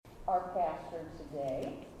pastor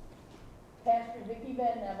today. Pastor Vicki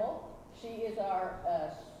Van Neville. She is our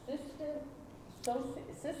assistant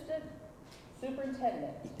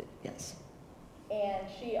superintendent. Yes. And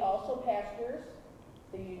she also pastors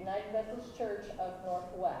the United Methodist Church of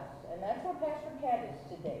Northwest. And that's where Pastor Pat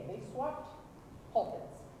is today. They swapped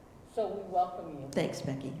pulpits. So we welcome you. Thanks,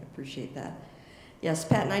 Becky. I appreciate that. Yes,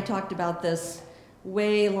 Pat and I talked about this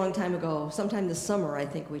way a long time ago. Sometime this summer, I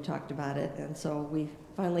think we talked about it. And so we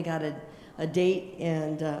finally got a date.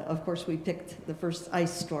 And, of course, we picked the first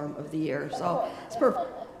ice storm of the year. So it's perfect.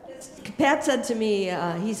 Pat said to me,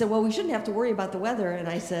 he said, well, we shouldn't have to worry about the weather. And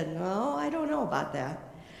I said, no, I don't know about that.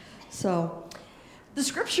 So the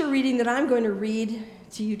scripture reading that I'm going to read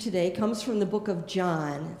to you today comes from the book of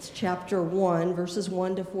John. It's chapter 1, verses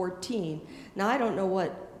 1 to 14. Now, I don't know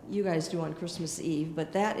what you guys do on Christmas Eve,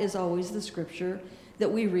 but that is always the scripture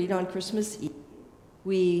that we read on Christmas Eve.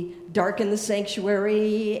 We darken the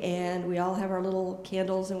sanctuary, and we all have our little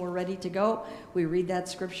candles, and we're ready to go. We read that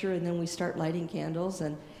scripture, and then we start lighting candles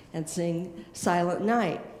and sing Silent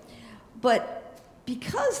Night. But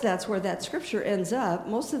because that's where that scripture ends up,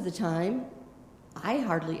 most of the time, I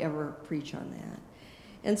hardly ever preach on that.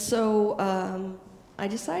 And so I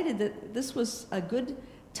decided that this was a good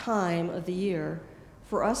time of the year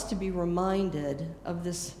for us to be reminded of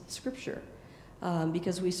this scripture,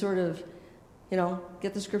 because we sort of,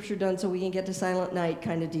 get the scripture done so we can get to Silent Night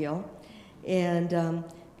kind of deal. And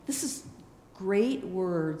this is great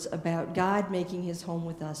words about God making his home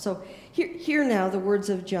with us. So hear now the words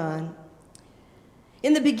of John.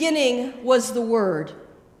 In the beginning was the Word,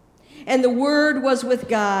 and the Word was with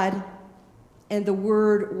God, and the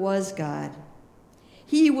Word was God.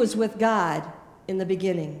 He was with God in the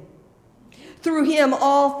beginning. Through him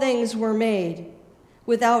all things were made.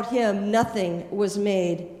 Without him nothing was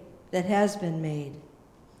made that has been made.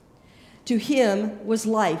 To him was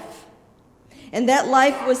life, and that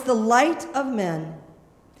life was the light of men.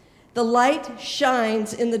 The light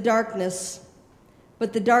shines in the darkness,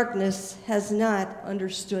 but the darkness has not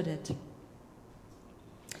understood it.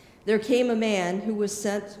 There came a man who was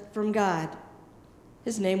sent from God.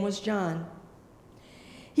 His name was John.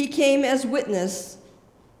 He came as witness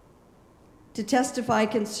to testify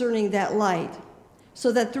concerning that light,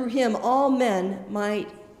 so that through him all men might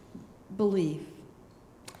believe.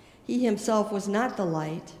 He himself was not the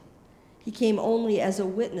light. He came only as a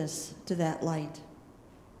witness to that light.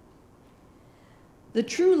 The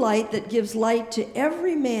true light that gives light to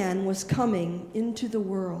every man was coming into the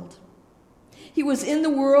world. He was in the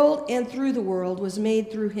world, and through the world was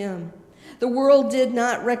made through him. The world did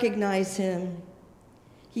not recognize him.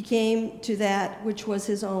 He came to that which was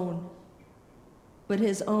his own, but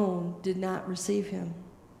his own did not receive him.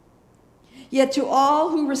 Yet to all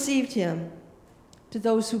who received him, to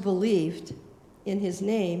those who believed in his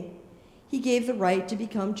name, he gave the right to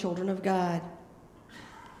become children of God.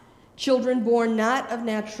 Children born not of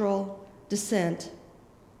natural descent,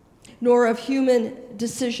 nor of human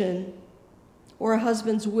decision or a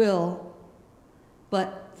husband's will,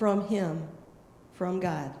 but from him, from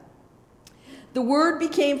God. The Word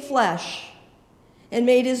became flesh and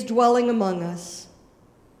made his dwelling among us.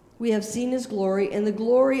 We have seen his glory, and the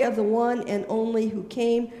glory of the one and only who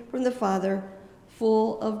came from the Father,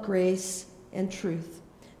 full of grace and truth.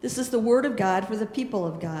 This is the word of God for the people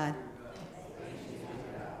of God.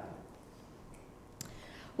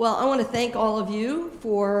 Well, I want to thank all of you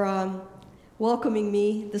for welcoming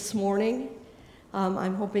me this morning.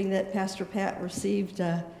 I'm hoping that Pastor Pat received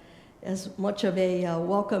as much of a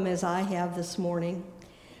welcome as I have this morning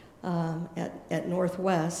at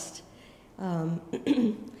Northwest.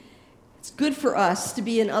 It's good for us to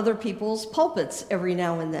be in other people's pulpits every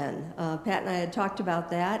now and then. Pat and I had talked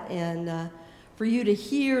about that, and for you to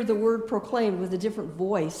hear the word proclaimed with a different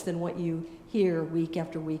voice than what you hear week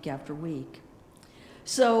after week after week.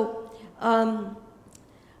 So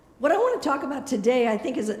what I want to talk about today, I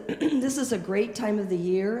think, is this is a great time of the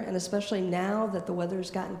year, and especially now that the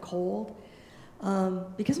weather's gotten cold,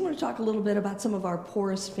 because I want to talk a little bit about some of our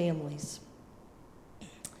poorest families.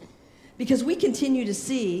 Because we continue to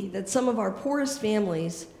see that some of our poorest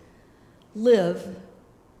families live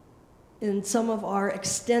in some of our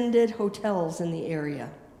extended hotels in the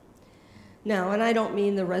area. Now, and I don't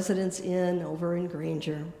mean the Residence Inn over in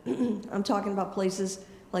Granger. I'm talking about places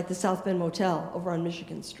like the South Bend Motel over on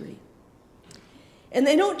Michigan Street. And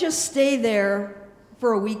they don't just stay there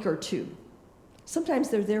for a week or two. Sometimes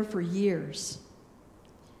they're there for years.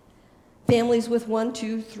 Families with 1,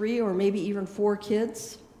 2, 3, or maybe even 4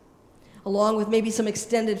 kids, along with maybe some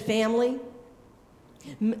extended family.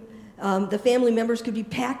 The family members could be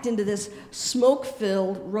packed into this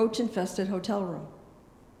smoke-filled, roach-infested hotel room.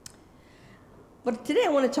 But today I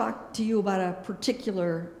want to talk to you about a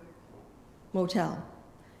particular motel.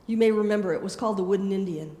 You may remember it was called the Wooden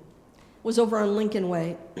Indian. It was over on Lincoln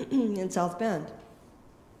Way in South Bend.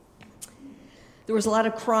 There was a lot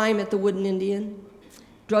of crime at the Wooden Indian,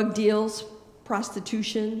 drug deals,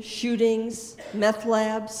 prostitution, shootings, meth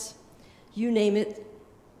labs, you name it,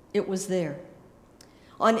 it was there.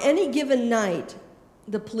 On any given night,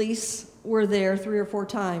 the police were there 3 or 4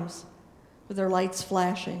 times with their lights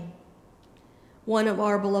flashing. One of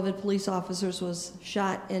our beloved police officers was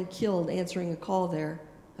shot and killed answering a call there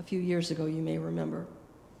a few years ago, you may remember.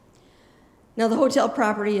 Now, the hotel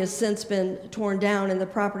property has since been torn down, and the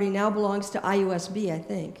property now belongs to IUSB, I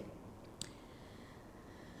think.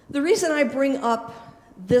 The reason I bring up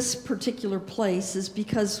this particular place is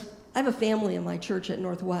because I have a family in my church at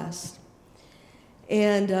Northwest,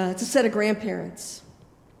 and it's a set of grandparents,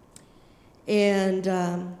 and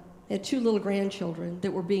I had 2 little grandchildren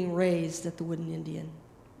that were being raised at the Wooden Indian.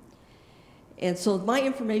 And so my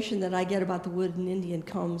information that I get about the Wooden Indian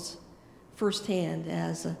comes firsthand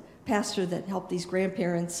as a pastor that helped these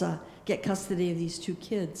grandparents get custody of these 2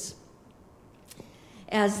 kids.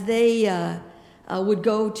 As they would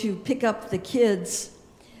go to pick up the kids,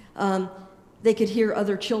 they could hear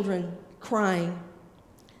other children crying.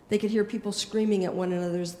 They could hear people screaming at one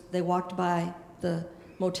another as they walked by the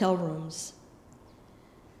motel rooms.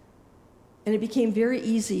 And it became very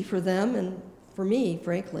easy for them, and for me,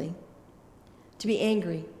 frankly, to be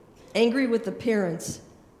angry. Angry with the parents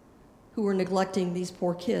who were neglecting these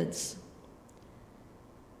poor kids.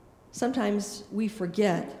 Sometimes we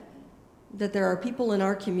forget that there are people in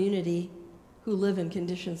our community who live in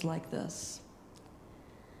conditions like this.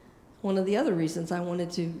 One of the other reasons I wanted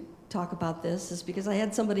to talk about this is because I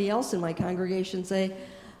had somebody else in my congregation say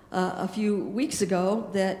a few weeks ago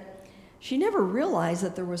that she never realized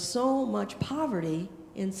that there was so much poverty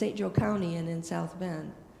in St. Joe County and in South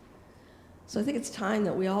Bend. So I think it's time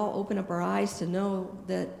that we all open up our eyes to know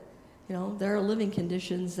that, there are living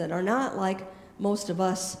conditions that are not like most of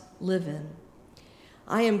us live in.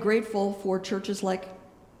 I am grateful for churches like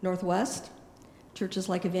Northwest, churches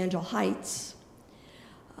like Evangel Heights,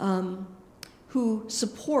 who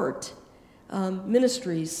support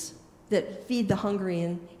ministries that feed the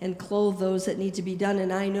hungry and clothe those that need to be done.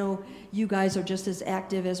 And I know you guys are just as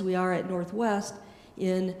active as we are at Northwest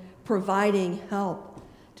in providing help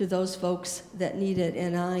to those folks that need it.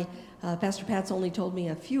 And Pastor Pat's only told me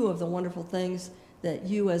a few of the wonderful things that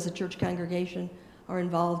you as a church congregation are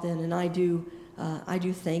involved in, and I do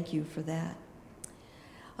thank you for that.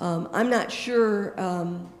 I'm not sure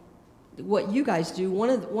what you guys do. One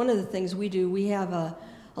of the things we do, we have a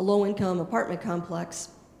low-income apartment complex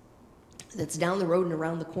that's down the road and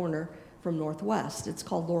around the corner from Northwest. It's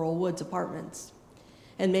called Laurel Woods Apartments.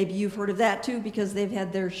 And maybe you've heard of that too, because they've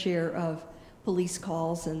had their share of police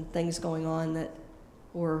calls and things going on that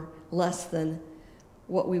were less than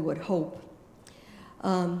what we would hope.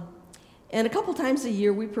 And a couple times a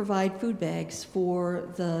year, we provide food bags for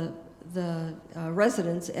the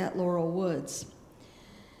residents at Laurel Woods.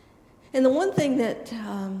 And the one thing that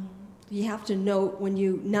you have to note when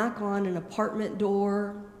you knock on an apartment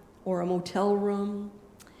door or a motel room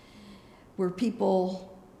where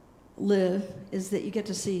people live is that you get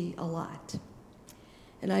to see a lot.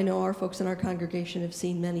 And I know our folks in our congregation have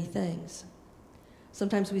seen many things.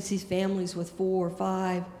 Sometimes we see families with 4 or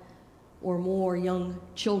 5 or more young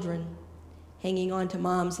children hanging onto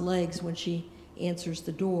mom's legs when she answers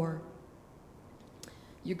the door.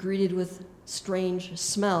 You're greeted with strange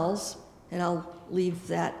smells, and I'll leave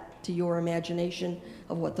that to your imagination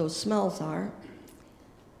of what those smells are.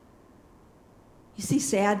 You see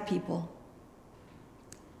sad people.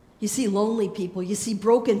 You see lonely people. You see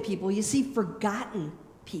broken people. You see forgotten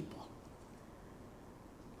people.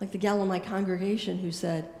 Like the gal in my congregation who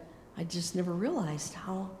said, I just never realized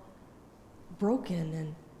how broken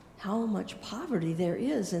and how much poverty there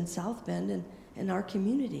is in South Bend and in our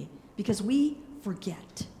community, because we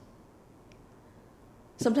forget.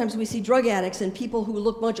 Sometimes we see drug addicts and people who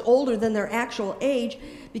look much older than their actual age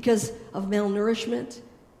because of malnourishment,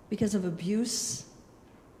 because of abuse,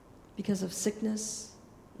 because of sickness,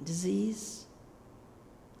 disease.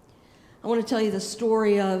 I want to tell you the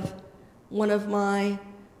story of one of my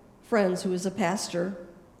friends who is a pastor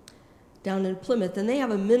down in Plymouth, and they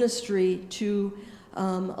have a ministry to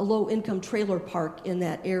a low-income trailer park in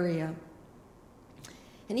that area.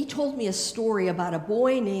 And he told me a story about a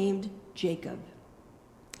boy named Jacob.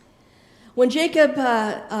 When Jacob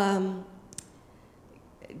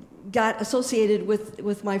got associated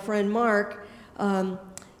with my friend Mark,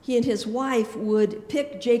 he and his wife would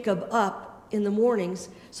pick Jacob up in the mornings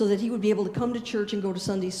so that he would be able to come to church and go to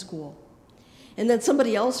Sunday school. And then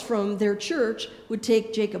somebody else from their church would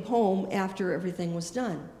take Jacob home after everything was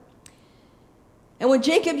done. And when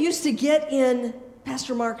Jacob used to get in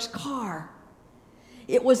Pastor Mark's car,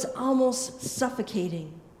 it was almost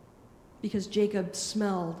suffocating because Jacob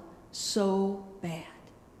smelled so bad.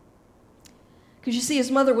 Because you see, his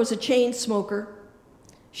mother was a chain smoker.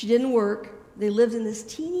 She didn't work. They lived in this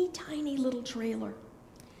teeny tiny little trailer.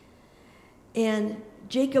 And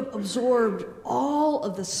Jacob absorbed all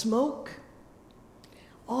of the smoke,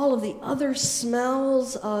 all of the other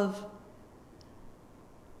smells of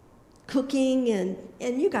cooking,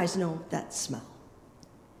 and you guys know that smell.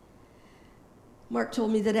 Mark told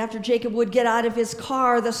me that after Jacob would get out of his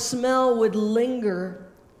car, the smell would linger.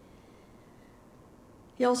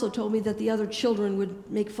 He also told me that the other children would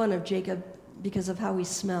make fun of Jacob because of how he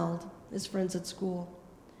smelled, his friends at school.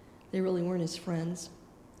 They really weren't his friends.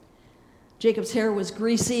 Jacob's hair was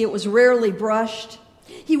greasy. It was rarely brushed.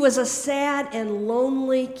 He was a sad and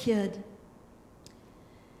lonely kid.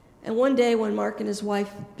 And one day when Mark and his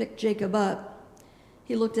wife picked Jacob up,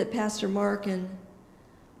 he looked at Pastor Mark and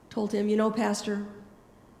told him, "You know, Pastor,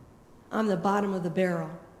 I'm the bottom of the barrel.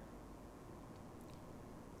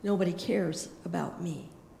 Nobody cares about me."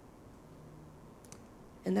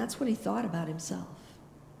 And that's what he thought about himself.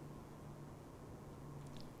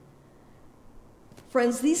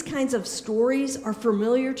 Friends, these kinds of stories are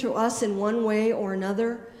familiar to us in one way or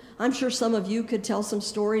another. I'm sure some of you could tell some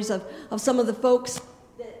stories of some of the folks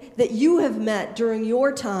that you have met during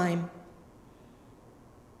your time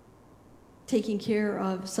taking care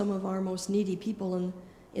of some of our most needy people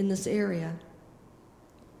in this area.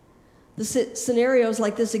 The scenarios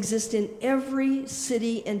like this exist in every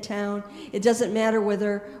city and town. It doesn't matter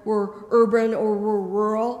whether we're urban or we're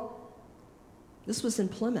rural. This was in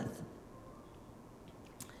Plymouth.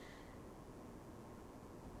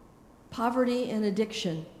 Poverty and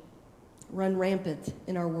addiction run rampant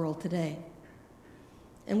in our world today.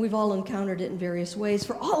 And we've all encountered it in various ways.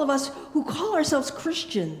 For all of us who call ourselves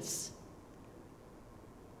Christians,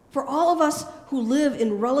 for all of us who live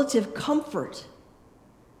in relative comfort,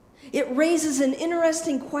 it raises an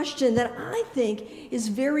interesting question that I think is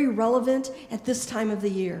very relevant at this time of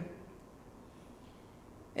the year.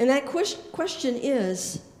 And that question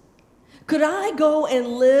is, could I go and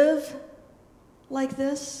live like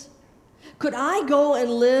this? Could I go and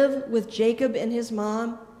live with Jacob and his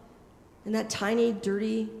mom in that tiny,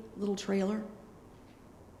 dirty little trailer?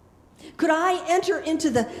 Could I enter into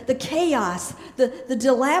the chaos, the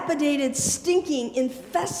dilapidated, stinking,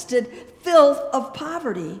 infested filth of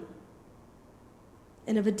poverty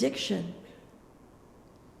and of addiction?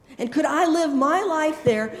 And could I live my life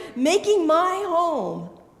there, making my home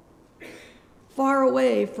far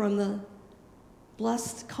away from the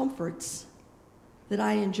blessed comforts that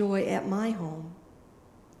I enjoy at my home?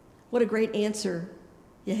 What a great answer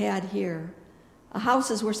you had here. A house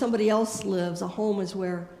is where somebody else lives. A home is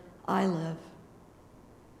where I live.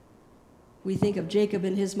 We think of Jacob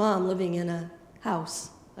and his mom living in a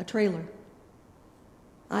house, a trailer.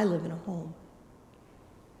 I live in a home.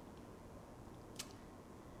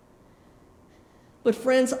 But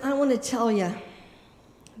friends, I want to tell you,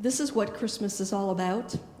 this is what Christmas is all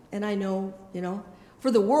about. And I know,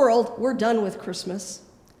 for the world, we're done with Christmas.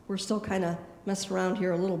 We're still kind of messing around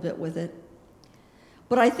here a little bit with it.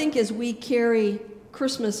 But I think as we carry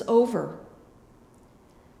Christmas over,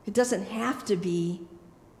 it doesn't have to be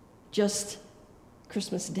just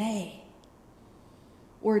Christmas Day.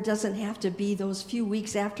 Or it doesn't have to be those few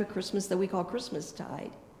weeks after Christmas that we call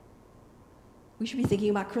Christmastide. We should be thinking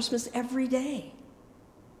about Christmas every day.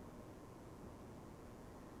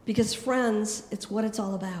 Because, friends, it's what it's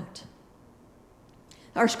all about.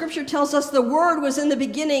 Our scripture tells us the Word was in the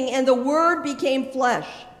beginning, and the Word became flesh.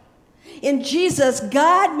 In Jesus,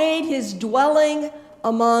 God made his dwelling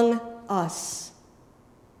among us.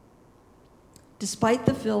 Despite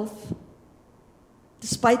the filth,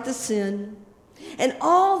 despite the sin, and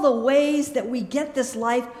all the ways that we get this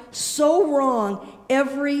life so wrong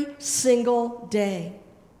every single day,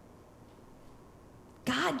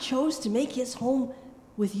 God chose to make his home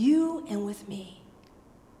with you and with me.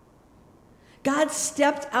 God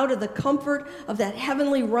stepped out of the comfort of that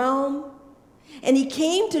heavenly realm, and he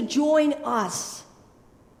came to join us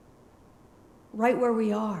right where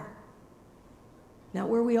we are. Not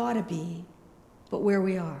where we ought to be, but where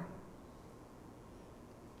we are.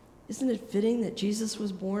 Isn't it fitting that Jesus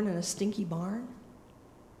was born in a stinky barn?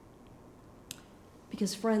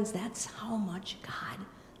 Because, friends, that's how much God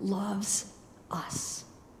loves us.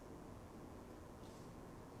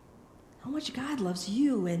 How much God loves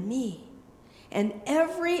you and me and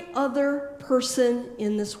every other person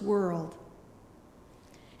in this world.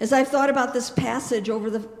 As I've thought about this passage over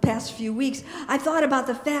the past few weeks, I've thought about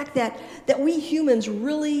the fact that we humans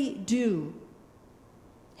really do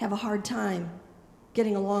have a hard time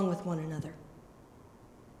getting along with one another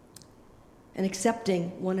and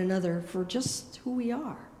accepting one another for just who we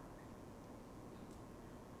are.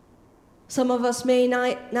 Some of us may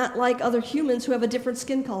not like other humans who have a different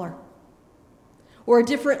skin color or a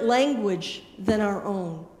different language than our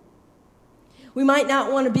own. We might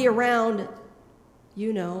not want to be around,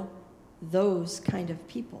 those kind of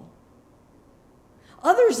people.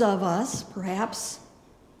 Others of us, perhaps,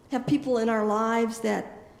 have people in our lives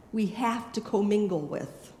that we have to commingle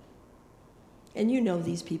with. And you know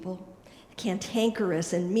these people,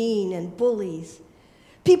 cantankerous and mean and bullies.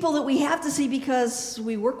 People that we have to see because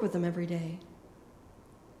we work with them every day.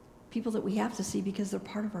 People that we have to see because they're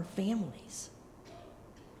part of our families.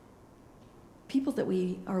 People that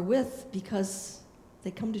we are with because they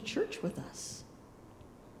come to church with us.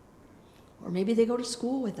 Or maybe they go to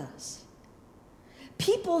school with us.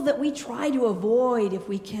 People that we try to avoid if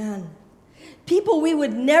we can. People we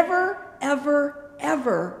would never, ever,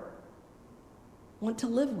 ever want to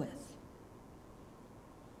live with.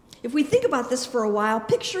 If we think about this for a while,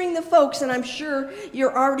 picturing the folks, and I'm sure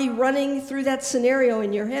you're already running through that scenario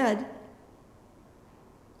in your head,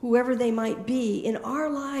 whoever they might be, in our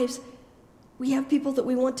lives, we have people that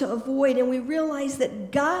we want to avoid, and we realize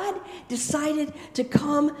that God decided to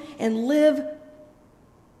come and live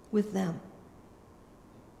with them.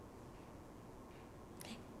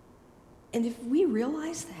 And if we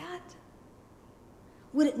realize that,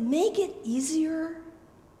 would it make it easier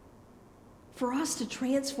for us to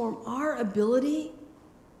transform our ability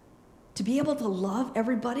to be able to love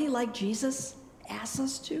everybody like Jesus asks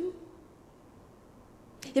us to?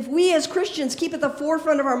 If we as Christians keep at the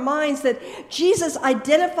forefront of our minds that Jesus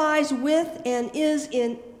identifies with and is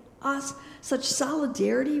in us such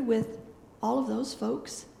solidarity with all of those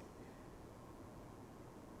folks,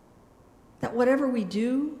 that whatever we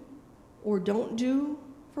do or don't do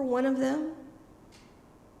for one of them,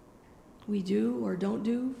 we do or don't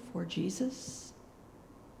do for Jesus?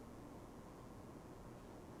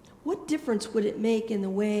 What difference would it make in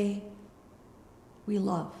the way we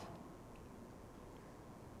love?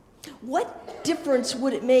 What difference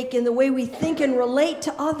would it make in the way we think and relate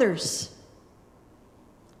to others?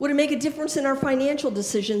 Would it make a difference in our financial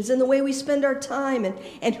decisions, in the way we spend our time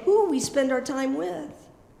and who we spend our time with?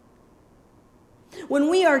 When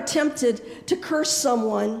we are tempted to curse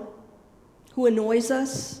someone who annoys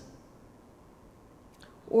us,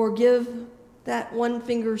 or give that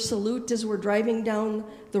one-finger salute as we're driving down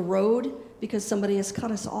the road because somebody has cut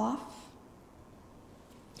us off,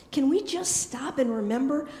 can we just stop and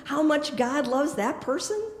remember how much God loves that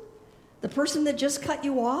person? The person that just cut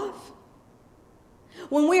you off?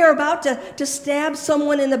 When we are about to stab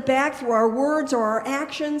someone in the back through our words or our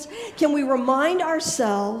actions, can we remind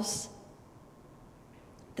ourselves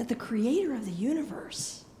that the creator of the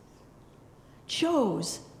universe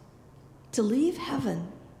chose to leave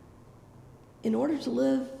heaven in order to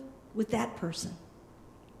live with that person?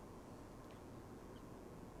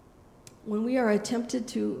 When we are tempted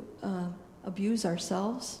to abuse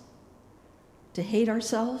ourselves, to hate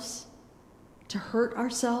ourselves, to hurt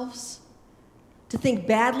ourselves, to think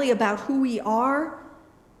badly about who we are,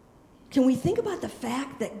 can we think about the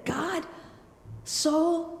fact that God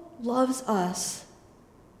so loves us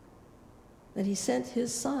that he sent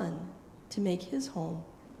his Son to make his home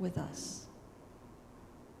with us?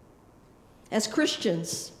 As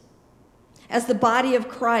Christians, as the body of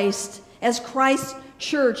Christ, as Christ's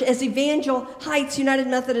church, as Evangel Heights United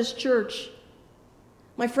Methodist Church,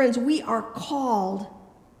 my friends, we are called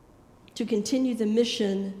to continue the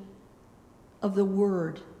mission of the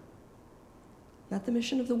Word. Not the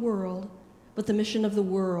mission of the world, but the mission of the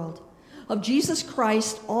world, of Jesus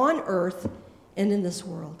Christ on earth and in this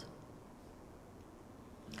world.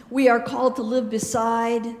 We are called to live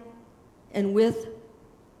beside and with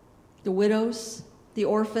the widows, the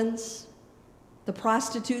orphans, the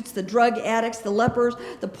prostitutes, the drug addicts, the lepers,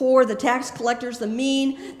 the poor, the tax collectors, the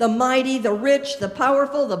mean, the mighty, the rich, the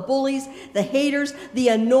powerful, the bullies, the haters, the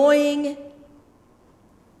annoying,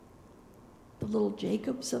 the little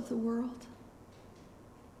Jacobs of the world.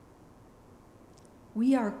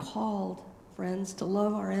 We are called, friends, to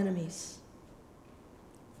love our enemies,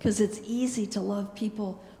 because it's easy to love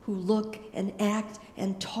people who look and act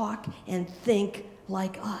and talk and think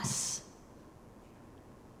like us.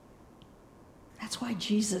 That's why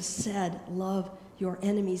Jesus said, love your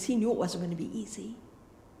enemies. He knew it wasn't going to be easy.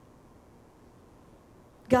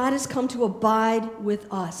 God has come to abide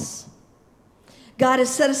with us. God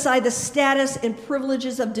has set aside the status and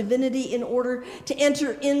privileges of divinity in order to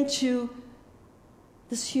enter into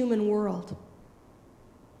this human world.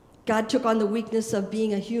 God took on the weakness of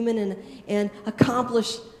being a human and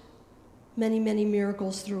accomplished many, many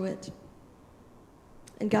miracles through it.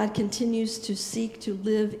 And God continues to seek to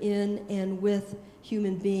live in and with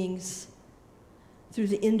human beings through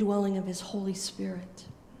the indwelling of his Holy Spirit.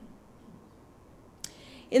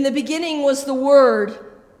 In the beginning was the Word,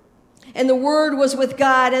 and the Word was with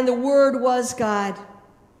God, and the Word was God.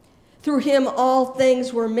 Through him all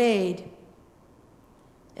things were made.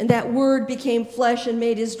 And that Word became flesh and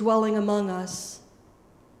made his dwelling among us.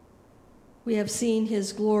 We have seen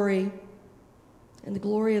his glory, and the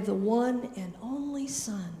glory of the one and only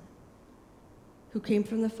Son, who came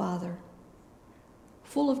from the Father,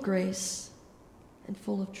 full of grace and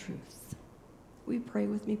full of truth. Will you pray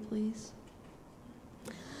with me, please?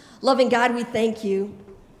 Loving God, we thank you.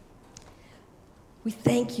 We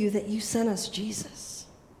thank you that you sent us Jesus.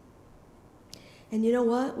 And you know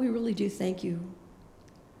what? We really do thank you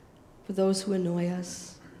for those who annoy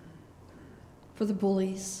us, for the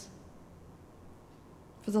bullies,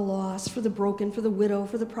 for the lost, for the broken, for the widow,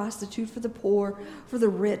 for the prostitute, for the poor, for the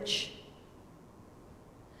rich.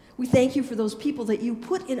 We thank you for those people that you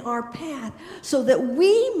put in our path so that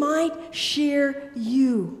we might share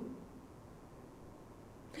you,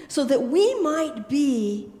 so that we might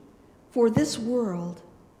be, for this world,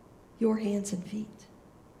 your hands and feet.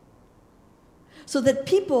 So that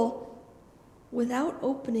people, without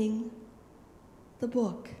opening the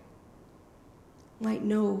book, might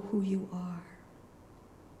know who you are.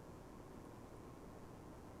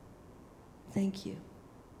 Thank you.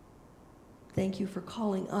 Thank you for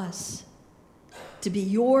calling us to be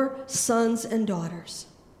your sons and daughters.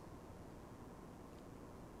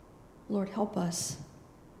 Lord, help us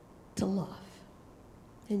to love.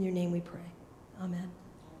 In your name we pray. Amen.